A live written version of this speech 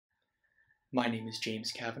My name is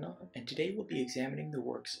James Cavanaugh, and today we'll be examining the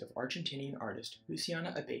works of Argentinian artist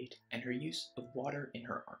Luciana Abate and her use of water in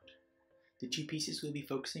her art. The two pieces we'll be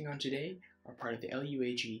focusing on today are part of the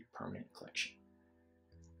LUAG permanent collection.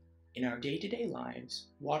 In our day-to-day lives,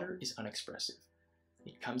 water is unexpressive.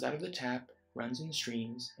 It comes out of the tap, runs in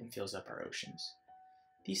streams, and fills up our oceans.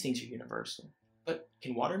 These things are universal, but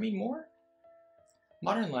can water mean more?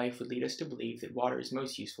 Modern life would lead us to believe that water is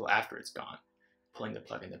most useful after it's gone, pulling the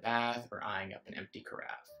plug in the bath or eyeing up an empty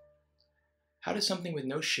carafe. How does something with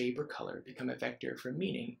no shape or color become a vector for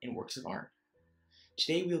meaning in works of art?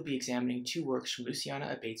 Today we will be examining two works from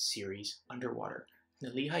Luciana Abate's series, Underwater, from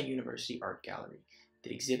the Lehigh University Art Gallery,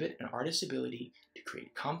 that exhibit an artist's ability to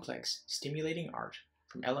create complex, stimulating art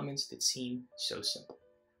from elements that seem so simple.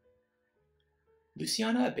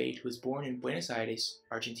 Luciana Abate was born in Buenos Aires,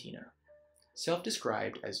 Argentina.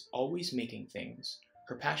 Self-described as always making things,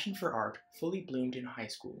 her passion for art fully bloomed in high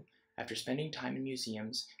school after spending time in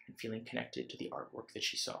museums and feeling connected to the artwork that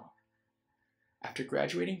she saw. After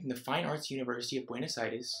graduating from the Fine Arts University of Buenos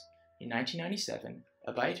Aires in 1997,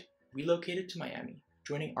 Abate relocated to Miami,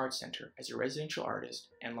 joining Art Center as a residential artist,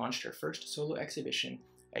 and launched her first solo exhibition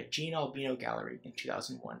at Jean Albino Gallery in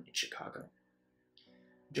 2001 in Chicago.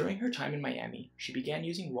 During her time in Miami, she began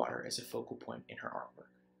using water as a focal point in her artwork.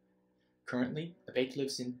 Currently, Abate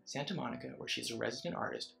lives in Santa Monica, where she is a resident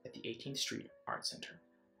artist at the 18th Street Art Center.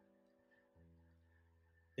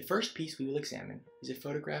 The first piece we will examine is a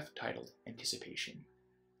photograph titled Anticipation.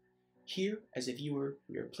 Here, as a viewer,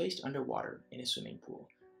 we are placed underwater in a swimming pool,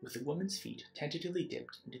 with the woman's feet tentatively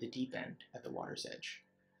dipped into the deep end at the water's edge.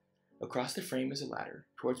 Across the frame is a ladder,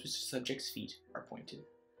 towards which the subject's feet are pointed.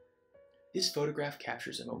 This photograph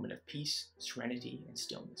captures a moment of peace, serenity, and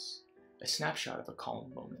stillness, a snapshot of a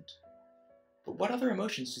calm moment. But what other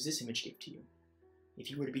emotions does this image give to you?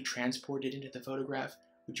 If you were to be transported into the photograph,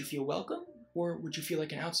 would you feel welcome, or would you feel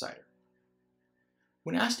like an outsider?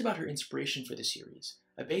 When asked about her inspiration for the series,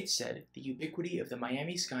 Abate said the ubiquity of the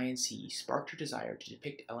Miami sky and sea sparked her desire to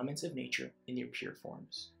depict elements of nature in their pure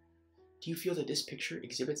forms. Do you feel that this picture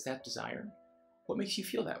exhibits that desire? What makes you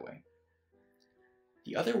feel that way?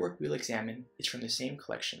 The other work we'll examine is from the same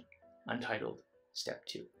collection, untitled Step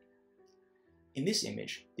 2. In this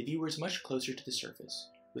image, the viewer is much closer to the surface,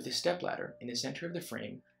 with a stepladder in the center of the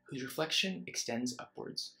frame whose reflection extends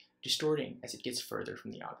upwards, distorting as it gets further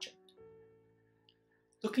from the object.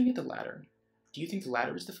 Looking at the ladder, do you think the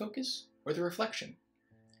ladder is the focus, or the reflection?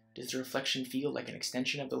 Does the reflection feel like an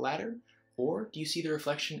extension of the ladder, or do you see the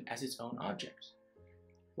reflection as its own object?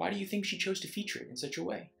 Why do you think she chose to feature it in such a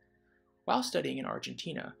way? While studying in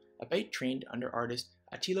Argentina, Abate trained under artist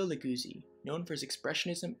Attila Leguzzi, known for his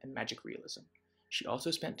expressionism and magic realism. She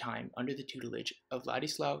also spent time under the tutelage of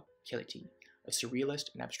Ladislau Keleti, a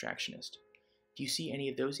surrealist and abstractionist. Do you see any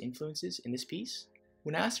of those influences in this piece?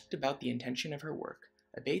 When asked about the intention of her work,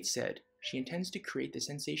 Abate said she intends to create the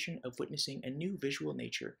sensation of witnessing a new visual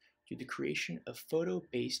nature through the creation of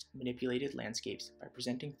photo-based manipulated landscapes by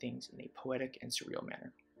presenting things in a poetic and surreal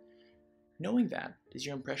manner. Knowing that, does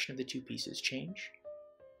your impression of the two pieces change?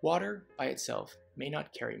 Water, by itself, may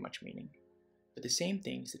not carry much meaning, but the same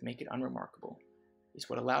things that make it unremarkable is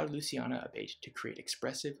what allowed Luciana Abate to create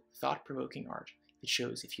expressive, thought-provoking art that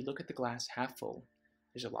shows if you look at the glass half full,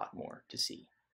 there's a lot more to see.